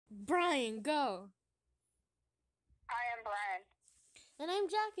Brian, go. Hi, I'm Brian. And I'm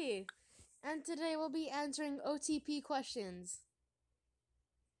Jackie. And today we'll be answering OTP questions.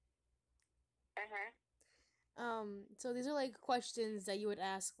 So these are like questions that you would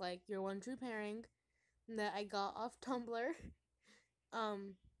ask like your one true pairing that I got off Tumblr.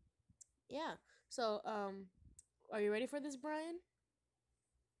 Yeah. So, are you ready for this, Brian?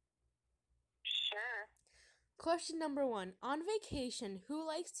 Sure. Question number 1. On vacation, who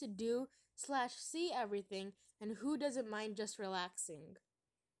likes to do/see everything and who doesn't mind just relaxing?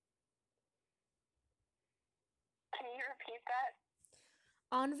 Can you repeat that?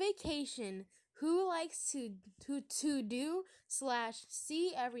 On vacation, who likes to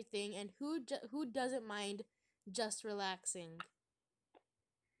do/see everything and who doesn't mind just relaxing?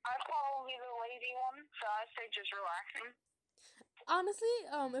 I'm probably the lazy one, so I'd say just relaxing. Honestly,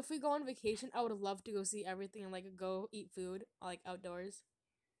 if we go on vacation, I would love to go see everything and like go eat food like outdoors.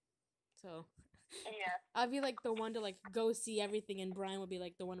 So Yeah. I'd be like the one to like go see everything, and Brian would be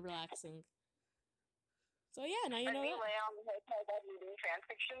like the one relaxing. So yeah, now you know I'd be that. laying on the hotel bed reading fan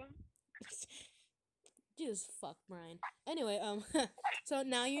fiction. Jesus fuck, Brian. Anyway, so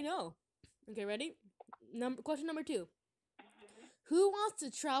now you know. Okay, ready? Question number 2. Who wants to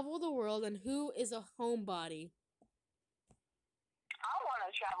travel the world and who is a homebody? I want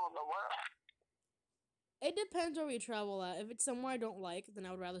to travel the world. It depends where we travel at. If it's somewhere I don't like, then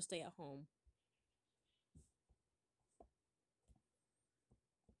I would rather stay at home.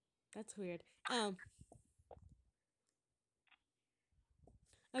 That's weird.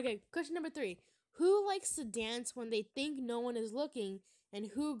 Okay, question number 3. Who likes to dance when they think no one is looking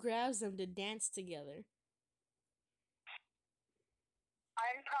and who grabs them to dance together?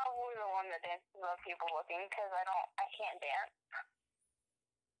 I'm probably the one that dances without people looking because I can't dance.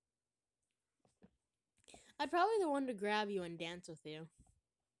 I'd probably the one to grab you and dance with you.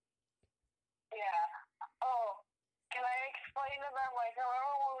 Yeah. Oh, can I explain about, like,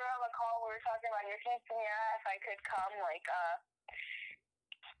 remember when we were on the call, we were talking about your kissing me if I could come, like,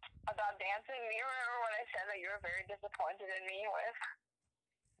 about dancing? Do you remember when I said that you were very disappointed in me with?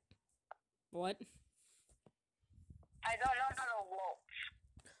 What? I don't know how to waltz.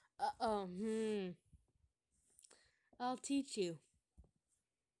 I'll teach you.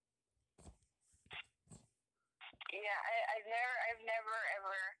 Yeah, I've never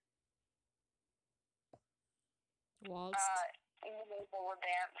ever Waltzed. been able to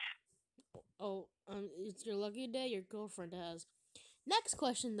dance. Oh, it's your lucky day. Your girlfriend has. Next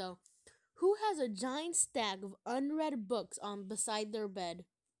question though. Who has a giant stack of unread books on beside their bed?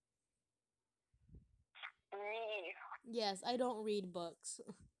 Me. Yes, I don't read books.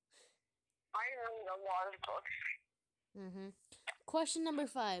 I read a lot of books. Question number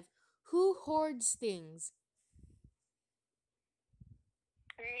 5. Who hoards things?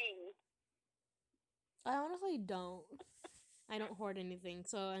 Me. I honestly don't. I don't hoard anything,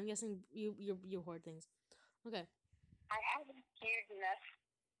 so I'm guessing you hoard things. Okay. I have a huge mess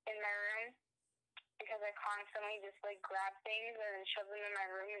in my room because I constantly just like grab things and then shove them in my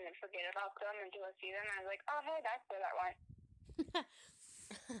room and then forget about them until I see them and I was like, oh hey, that's where that went.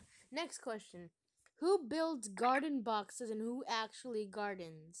 Next question. Who builds garden boxes and who actually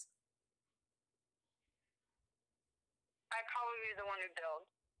gardens? I'd probably be the one who builds.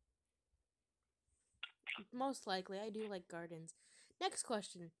 Most likely, I do like gardens. Next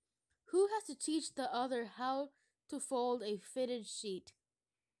question. Who has to teach the other how to fold a fitted sheet?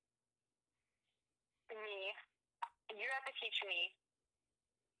 Me. You have to teach me.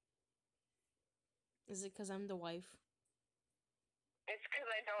 Is it because I'm the wife? It's because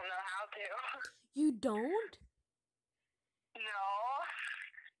I don't know how to. You don't? No.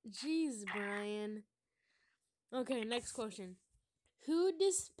 Jeez, Brian. Okay, next question. Who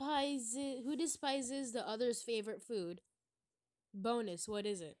despises the other's favorite food? Bonus, what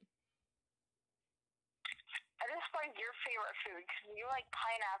is it? I just like your favorite food because you like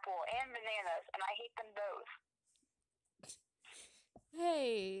pineapple and bananas and I hate them both.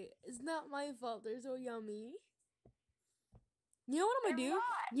 Hey, it's not my fault. They're so yummy. You know what I'm gonna do?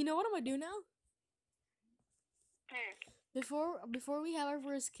 Not. You know what I'm gonna do now? Hmm. Before we have our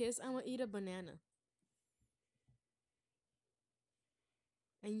first kiss, I'm gonna eat a banana.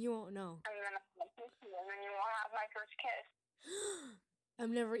 And you won't know. And then I'll kiss you and then you won't have my first kiss.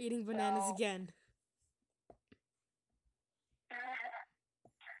 I'm never eating bananas again.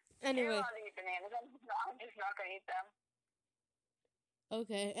 Anyway. You're allowed to eat bananas. I'm just not gonna eat them.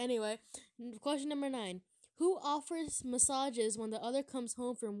 Okay, anyway. Question number 9. Who offers massages when the other comes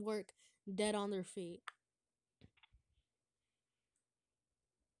home from work dead on their feet?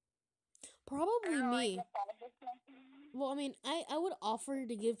 Probably me. Well, I mean, I would offer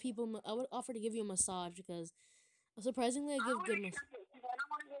to give I would offer to give you a massage because surprisingly I I give would good accept it because I don't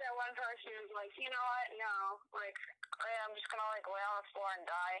want to be that one person who's like, you know what? No, like I'm just gonna like lay on the floor and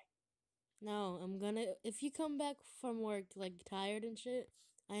die. No, I'm gonna. If you come back from work like tired and shit,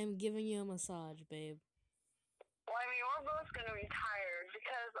 I am giving you a massage, babe. Well, I mean, we're both gonna be tired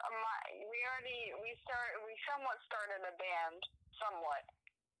because we somewhat started a band, somewhat.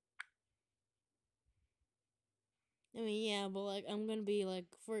 I mean, yeah, but like I'm gonna be like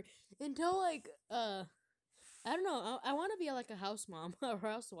for until like I don't know. I want to be like a house mom or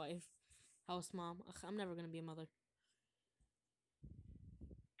housewife, house mom. Ugh, I'm never gonna be a mother.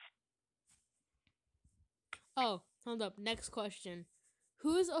 Oh, hold up. Next question.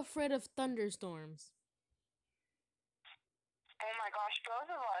 Who's afraid of thunderstorms? Oh my gosh, both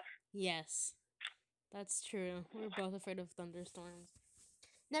of us. Yes, that's true. We're both afraid of thunderstorms.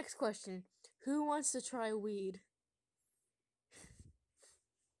 Next question. Who wants to try weed?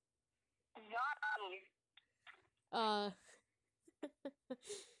 Not Uh,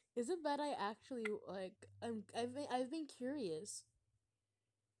 is it bad? I actually like. I've been curious.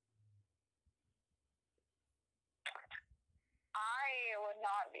 I would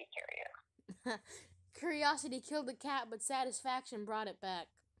not be curious. Curiosity killed the cat, but satisfaction brought it back.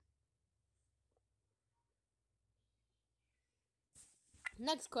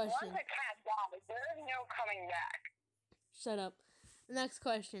 Next question. Once a cat dies, there is no coming back. Shut up. Next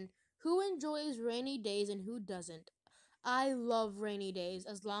question. Who enjoys rainy days and who doesn't? I love rainy days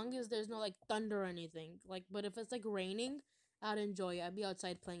as long as there's no like thunder or anything. Like, but if it's like raining, I'd enjoy it. I'd be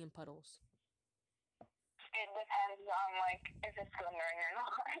outside playing in puddles. It depends on like if it's thundering or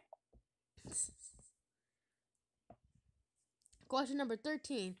not. Question number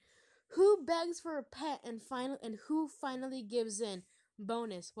 13. Who begs for a pet and who finally gives in?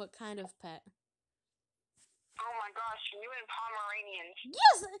 Bonus, what kind of pet? Oh my gosh, you and Pomeranians.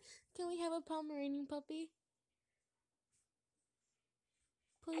 Yes! Can we have a Pomeranian puppy?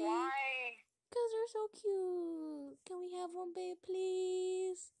 Please? Why? Because they're so cute. Can we have one, babe,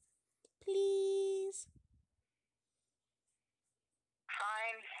 please? Please?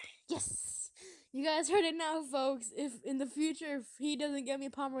 Fine. Yes! You guys heard it now, folks. If in the future, if he doesn't get me a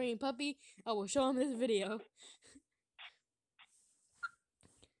Pomeranian puppy, I will show him this video.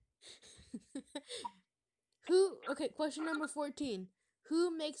 Okay, question number 14.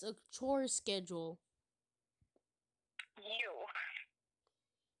 Who makes a chore schedule?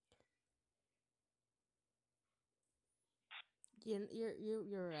 You.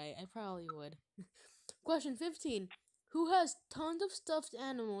 You're right. I probably would. Question 15. Who has tons of stuffed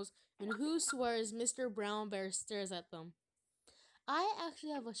animals and who swears Mr. Brown Bear stares at them? I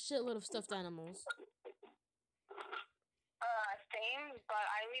actually have a shitload of stuffed animals. Same, but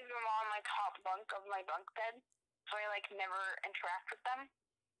I leave them on my top bunk of my bunk bed, so I like never interact with them.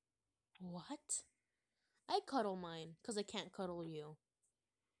 What? I cuddle mine because I can't cuddle you.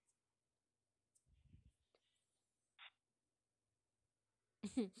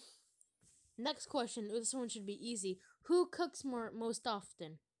 Next question. This one should be easy. Who cooks most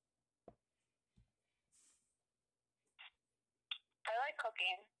often? I like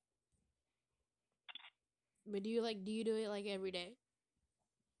cooking. But do you do it like every day?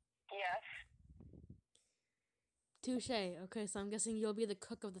 Yes. Touche. Okay, so I'm guessing you'll be the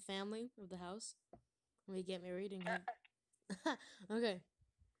cook of the family, of the house, when we get married and have. Okay.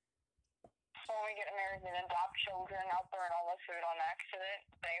 So when we get married and adopt children, I'll burn all the food on accident.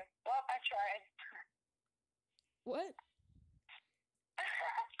 Say, well, I tried. What?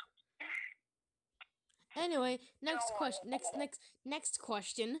 Anyway, next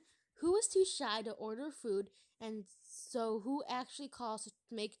question. Who is too shy to order food, and so who actually calls to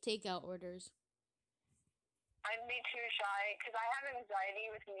make takeout orders? I'd be too shy because I have anxiety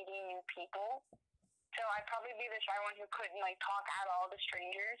with meeting new people. So I'd probably be the shy one who couldn't like talk at all to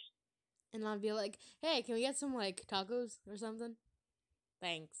strangers. And I'd be like, "Hey, can we get some like tacos or something?"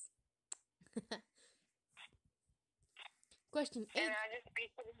 Thanks. Question 8. And I'd just be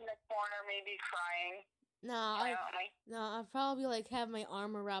sitting in the corner, maybe crying. I'd probably like have my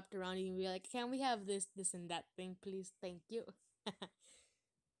arm wrapped around you and be like, "Can we have this, this, and that thing, please? Thank you."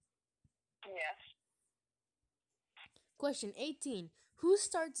 Yes. Question 18. Who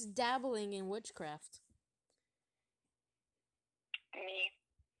starts dabbling in witchcraft? Me.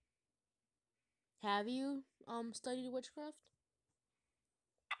 Have you studied witchcraft?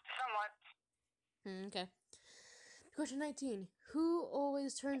 Somewhat. Okay. Question 19. Who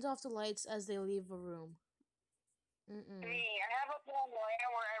always turns off the lights as they leave a room? Me. I have a paranoia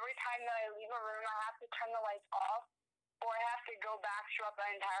where every time that I leave a room, I have to turn the lights off, or I have to go back throughout the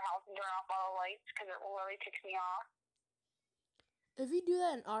entire house and turn off all the lights because it really ticks me off. If you do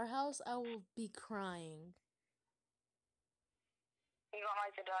that in our house, I will be crying. You don't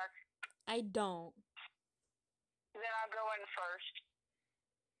like the dark? I don't. Then I'll go in first.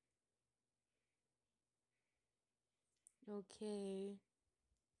 Okay.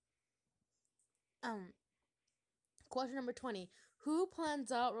 Question number 20. Who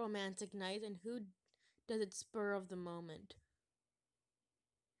plans out romantic nights and who does it spur of the moment?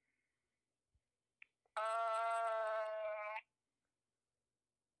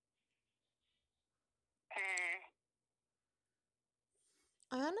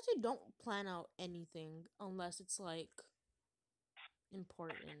 I honestly don't plan out anything unless it's like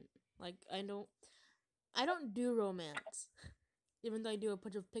important. Like I don't do romance. Even though I do a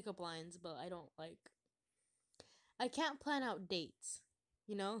bunch of pickup lines, but I can't plan out dates,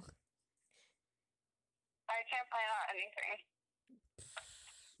 you know? I can't plan out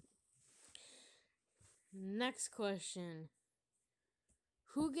anything. Next question.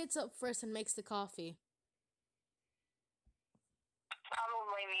 Who gets up first and makes the coffee?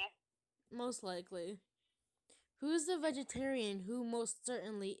 Probably me. Most likely. Who's the vegetarian who most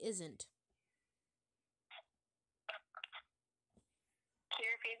certainly isn't? Can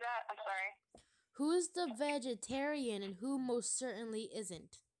you repeat that? I'm sorry. Who's the vegetarian and who most certainly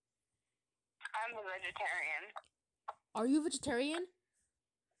isn't? I'm a vegetarian. Are you vegetarian?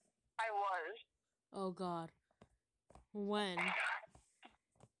 I was. Oh god. When?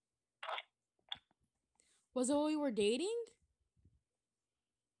 Was it while we were dating?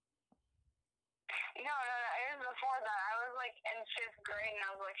 No. It was before that. I was like in 5th grade and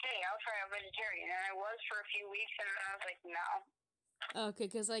I was like, hey, I'll try a vegetarian. And I was for a few weeks and then I was like, no. Okay,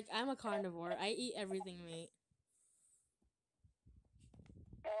 because like I'm a carnivore. I eat everything meat.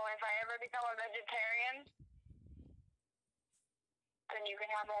 Well, if I ever become a vegetarian, then you can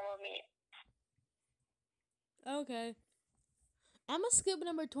have all of meat. Okay. I'm gonna skip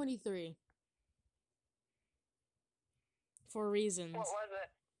number 23. For reasons. What was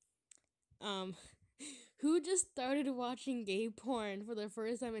it? Who just started watching gay porn for the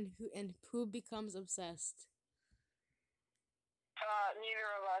first time and who becomes obsessed? Neither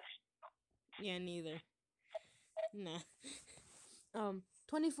of us. Yeah, neither. Nah.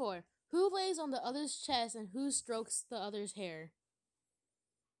 24. Who lays on the other's chest and who strokes the other's hair?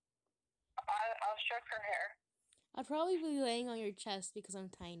 I'll stroke her hair. I'd probably be laying on your chest because I'm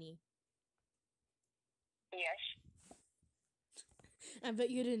tiny. Yes. I bet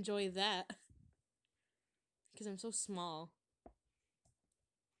you'd enjoy that. Because I'm so small.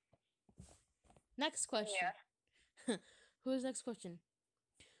 Next question. Yes. Who's next question?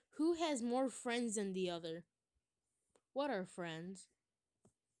 Who has more friends than the other? What are friends?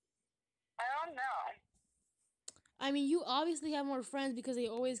 I don't know. I mean, you obviously have more friends because they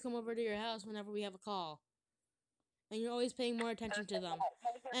always come over to your house whenever we have a call. And you're always paying more attention to them.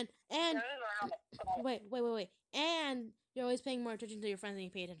 And wait. And you're always paying more attention to your friends than you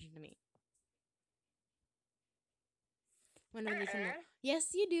pay attention to me. Whenever they come over.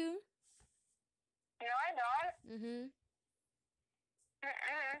 Yes, you do. No, I don't.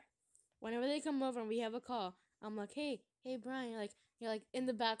 Whenever they come over and we have a call, I'm like, hey, Brian, you're like in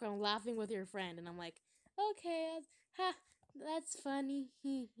the background laughing with your friend, and I'm like, okay, that's funny.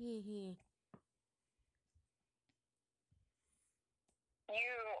 They're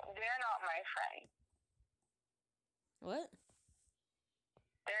not my friend. What?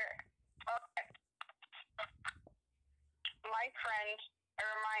 They're okay. My friend,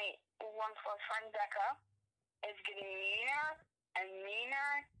 or my one close friend Becca, is getting meaner and meaner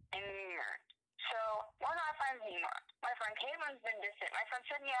and meaner. So we're not friends anymore. My friend Caitlin's been distant. My friend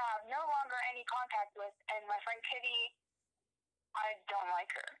Sydney I have no longer any contact with, and my friend Kitty, I don't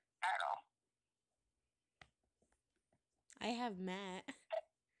like her at all. I have Matt.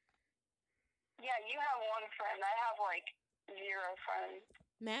 Yeah, you have one friend. I have like 0 friends.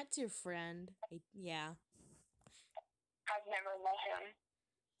 Matt's your friend. Yeah. I've never met him.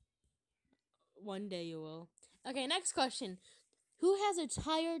 One day you will. Okay, next question. Who has a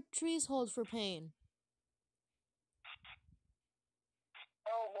tired trees hold for pain?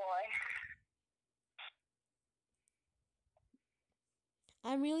 Oh boy.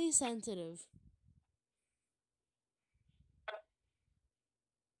 I'm really sensitive.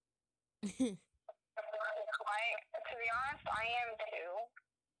 To be honest, I am too.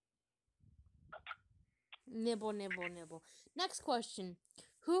 Nibble. Next question.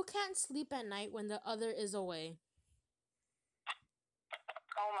 Who can't sleep at night when the other is away?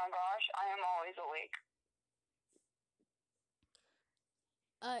 Oh my gosh, I am always awake.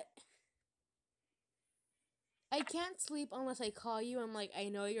 I can't sleep unless I call you. I'm like, I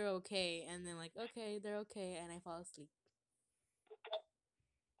know you're okay. And then like, okay, they're okay. And I fall asleep.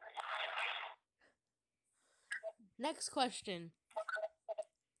 Next question.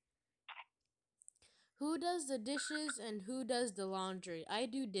 Who does the dishes and who does the laundry? I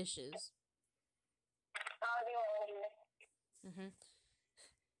do dishes. I'll do laundry. Mm-hmm.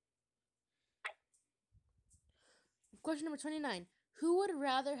 Question number 29. Who would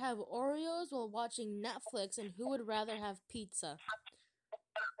rather have Oreos while watching Netflix and who would rather have pizza?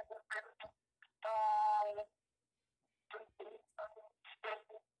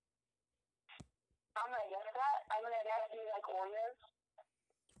 I'm gonna guess that. I'm gonna guess you like Oreos.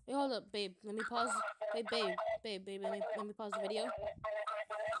 Wait, hold up, babe. Let me pause. Babe. Let me pause the video.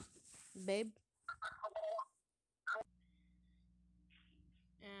 Babe.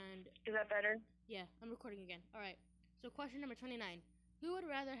 And Is that better? yeah, I'm recording again. All right. So question number 29. Who would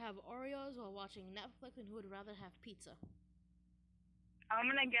rather have Oreos while watching Netflix and who would rather have pizza? I'm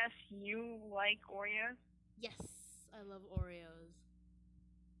gonna guess you like Oreos. Yes, I love Oreos.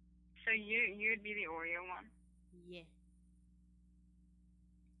 So you'd be the Oreo one. Yeah.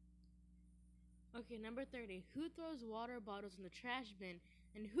 Okay, number 30. Who throws water bottles in the trash bin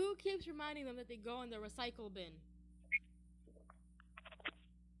and who keeps reminding them that they go in the recycle bin?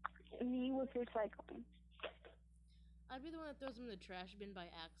 Me with recycling. I'd be the one that throws them in the trash bin by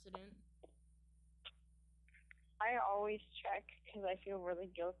accident. I always check because I feel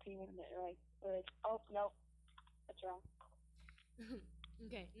really guilty when they're like, oh no, that's wrong.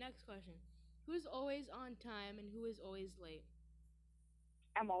 Okay, next question. Who's always on time and who is always late?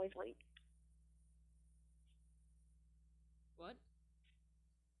 I'm always late. What?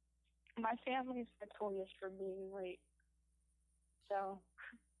 My family's notorious for being late. So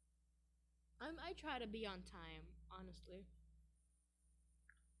I try to be on time, honestly.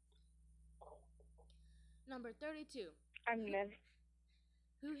 Number 32. I'm never.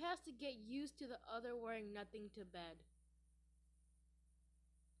 Who has to get used to the other wearing nothing to bed?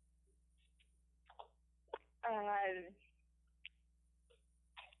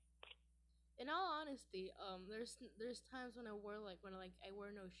 In all honesty, there's times when I wear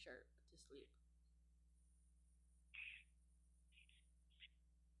no shirt to sleep.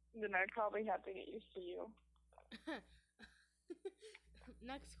 Then I'd probably have to get used to you.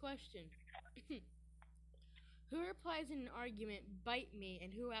 Next question. Who replies in an argument, "Bite me,"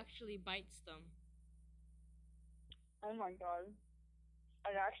 and who actually bites them? Oh my god.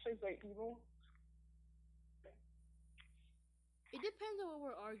 I'd actually bite people. It depends on what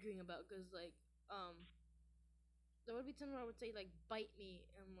we're arguing about, cause there would be times where I would say like "bite me,"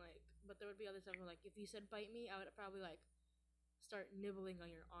 and but there would be other times where if you said "bite me," I would probably start nibbling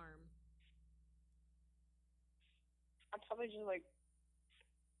on your arm. I'd probably just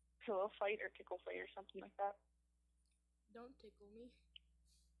pillow fight or tickle fight or something like that. Don't tickle me.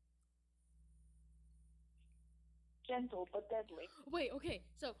 Gentle but deadly. Wait, okay.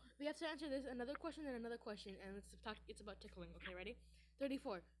 So we have to answer this another question and another question, and it's about tickling. Okay, ready?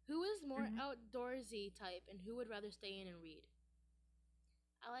 34. Who is more outdoorsy type, and who would rather stay in and read?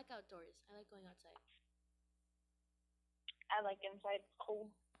 I like outdoors. I like going outside. I like inside.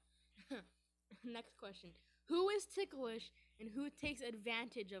 Cold. Next question. Who is ticklish and who takes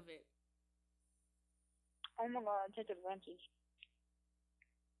advantage of it? Oh my god, take advantage.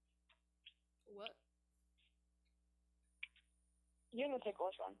 What? You're the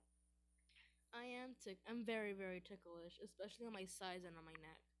ticklish one. I'm very, very ticklish, especially on my sides and on my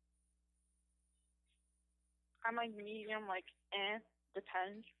neck. I'm medium,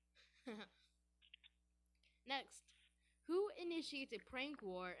 depends. Next. Who initiates a prank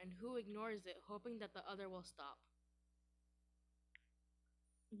war and who ignores it, hoping that the other will stop?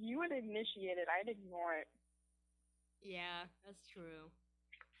 You would initiate it. I'd ignore it. Yeah, that's true.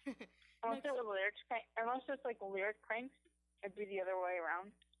 Unless it was unless it's lyric pranks, it'd be the other way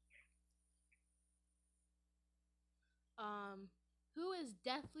around. Who is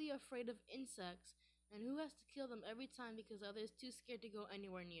deathly afraid of insects and who has to kill them every time because the other is too scared to go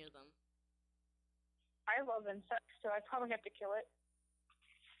anywhere near them? I love insects, so I'd probably have to kill it.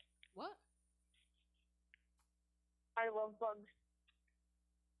 What? I love bugs.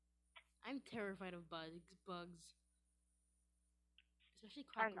 I'm terrified of bugs. Especially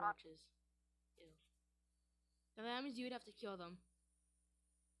cockroaches. Ew. And that means you would have to kill them.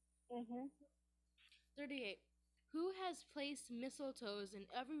 38. Who has placed mistletoes in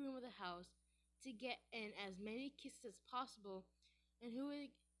every room of the house to get in as many kisses as possible, and who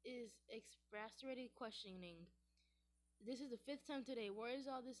is exasperated questioning, "This is the 5th time today. Where is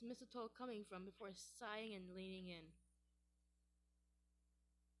all this mistletoe coming from?" before sighing and leaning in?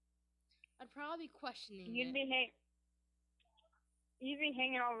 I'd probably be questioning You'd be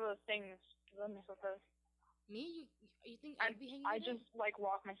hanging all those things, the mistletoe. Me? You think I'd be hanging? I just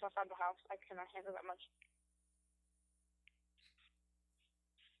walk myself out of the house. I cannot handle that much.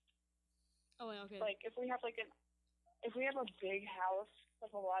 Oh, wait, okay. Like if we have a big house with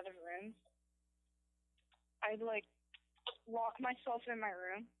a lot of rooms, I'd like lock myself in my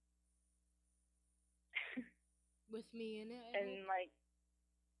room With me in it, I and hope. like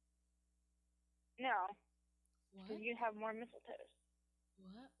no, What? because you have more mistletoes.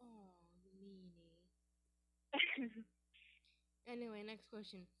 What? Oh, meanie. Anyway, next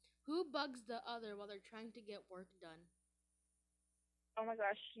question. Who bugs the other while they're trying to get work done? Oh my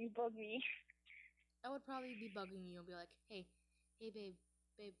gosh, you bug me. I would probably be bugging you and be like, hey, hey, babe,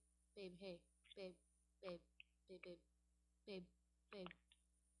 babe, babe, hey, babe, babe, babe, babe, babe, babe,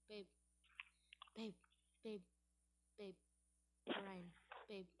 babe, babe, babe, babe, Brian,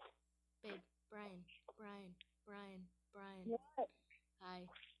 babe, babe, Brian, Brian, Brian, Brian. What? Hi.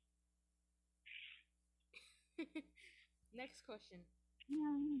 Next question.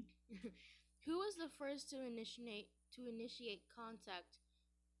 Who was the first to initiate contact,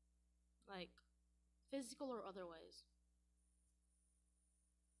 like physical or otherwise?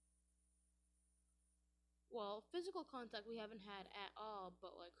 Well, physical contact we haven't had at all,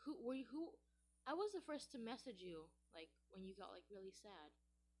 but like who were you who I was the first to message you like when you got like really sad,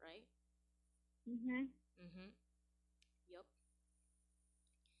 right? Mhm. Mhm. Yep.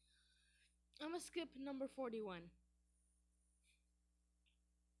 I'm gonna skip number 41.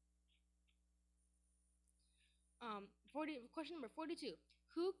 Um 40 question number 42.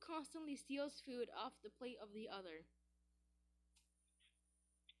 Who constantly steals food off the plate of the other?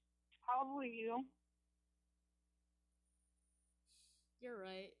 Probably you. You're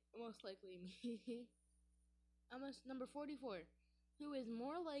right. Most likely me. Number 44. Who is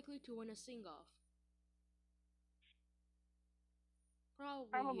more likely to win a sing off? Probably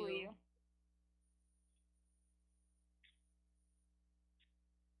Probably you. you.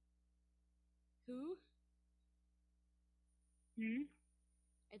 Who? Hmm.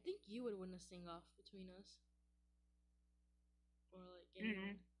 I think you would win a sing off between us. Or like Mhm.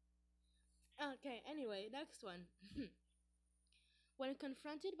 anyone. Okay, anyway, next one. When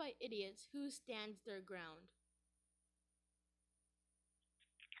confronted by idiots, who stands their ground?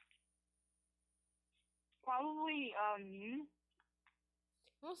 Probably you.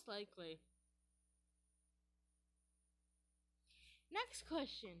 Most likely. Next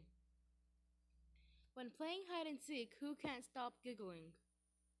question. When playing hide and seek, who can't stop giggling?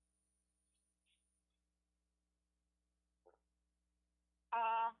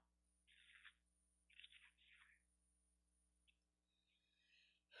 Uh.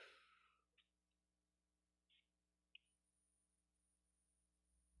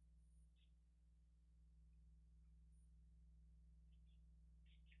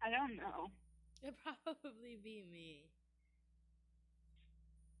 I don't know. It'd probably be me.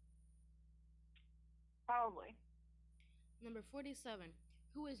 Probably. Number 47.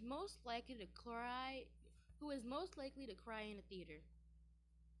 Who is most likely to cry? Who is most likely to cry in a theater?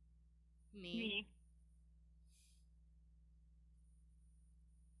 Me. Me.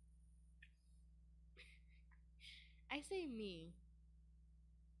 I say me.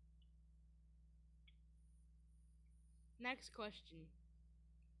 Next question.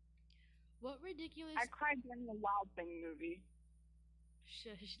 What ridiculous I cried during the Wild Thing movie.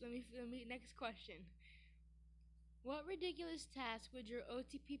 Shush, let me next question. What ridiculous task would your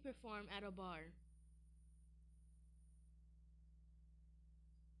OTP perform at a bar?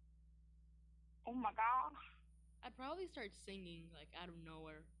 Oh my gosh. I'd probably start singing like out of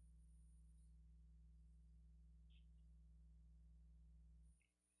nowhere.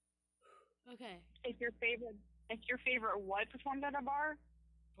 Okay. If your favorite what performed at a bar?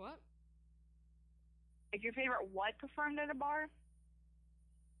 What? If your favorite what performed at a bar?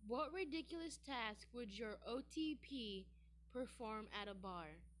 What ridiculous task would your OTP perform at a bar?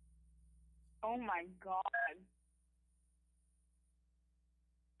 Oh my god.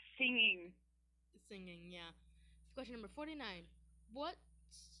 Singing. Singing, yeah. Question number 49. What's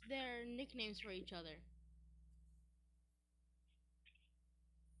their nicknames for each other?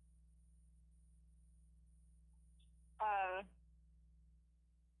 Uh,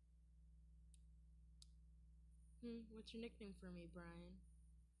 What's your nickname for me, Brian?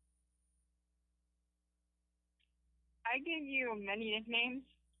 I give you many nicknames.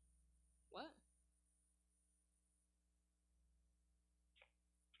 What?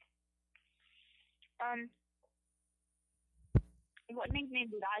 Um, what nickname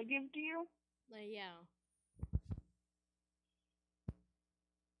did I give to you? Like, yeah.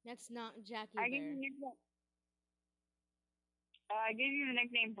 That's not Jackie I gave Bear. you nickname. I gave you the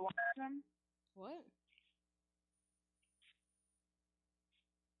nickname Blossom. What?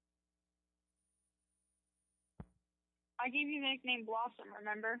 I gave you the nickname Blossom.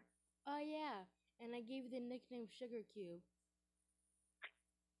 Remember? Oh yeah, and I gave you the nickname Sugar Cube.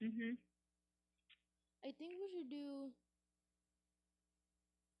 Mhm. I think we should do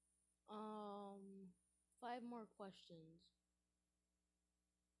um 5 more questions.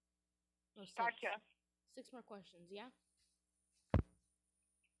 No, six. Gotcha. 6 more questions, yeah?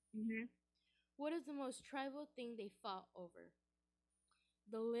 Mhm. What is the most tribal thing they fought over?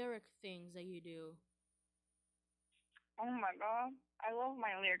 The lyric things that you do. Oh my god, I love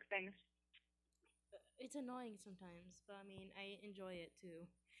my lyric things. It's annoying sometimes, but I mean, I enjoy it too.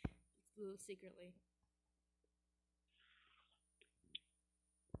 Secretly.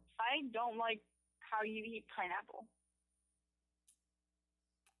 I don't like how you eat pineapple.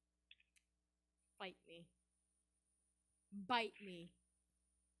 Fight me. Bite me.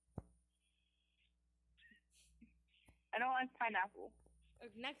 I don't like pineapple.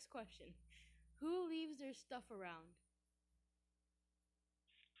 Next question. Who leaves their stuff around?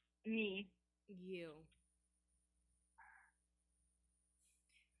 Me. You.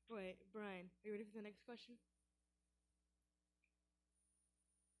 Wait, Brian, are you ready for the next question?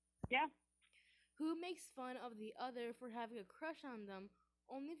 Yeah. Who makes fun of the other for having a crush on them,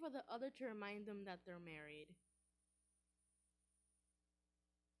 only for the other to remind them that they're married?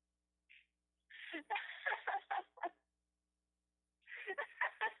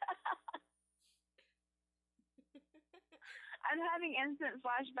 I'm having instant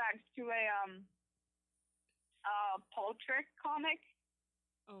flashbacks to a Poltrick comic.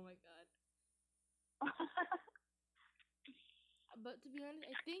 Oh my god. But to be honest,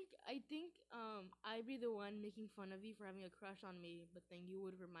 I think I'd be the one making fun of you for having a crush on me, but then you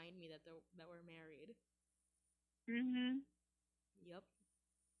would remind me that we're married. Mhm. Yep.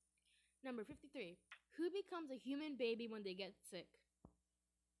 Number 53. Who becomes a human baby when they get sick?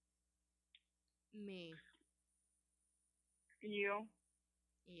 Me. You.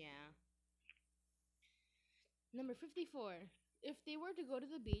 Yeah. Number 54. If they were to go to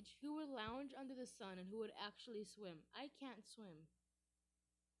the beach, who would lounge under the sun and who would actually swim? I can't swim.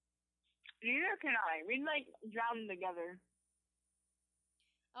 Neither can I. We'd like drown together.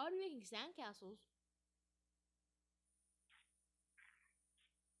 I would be making sandcastles.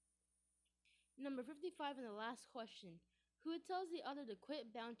 Number 55 and the last question. Who tells the other to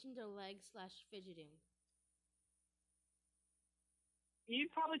quit bouncing their legs slash fidgeting?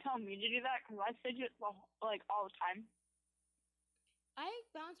 You'd probably tell me to do that because I fidget like all the time. I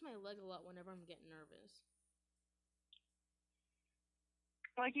bounce my leg a lot whenever I'm getting nervous.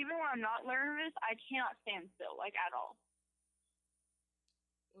 Like even when I'm not nervous, I cannot stand still like at all.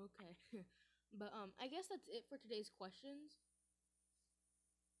 Okay. But I guess that's it for today's questions.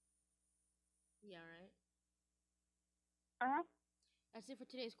 Yeah, right. Uh huh. That's it for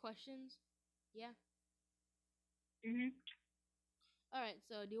today's questions. Yeah. Mhm. All right.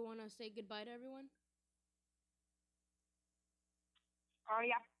 So, do you want to say goodbye to everyone? Oh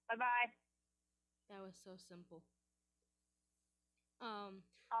yeah. Bye bye. That was so simple. Um,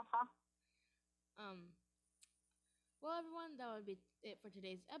 Uh huh. um. Well, everyone, that would be it for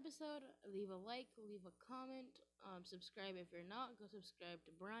today's episode. Leave a like, leave a comment, subscribe if you're not. Go subscribe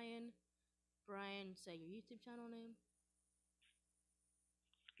to Brian. Brian, say your YouTube channel name.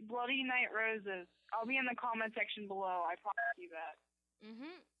 Bloody Night Roses. I'll be in the comment section below. I promise you that.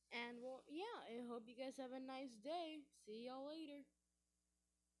 And well, yeah, I hope you guys have a nice day. See y'all later.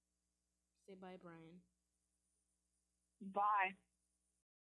 Say bye, Brian. Bye.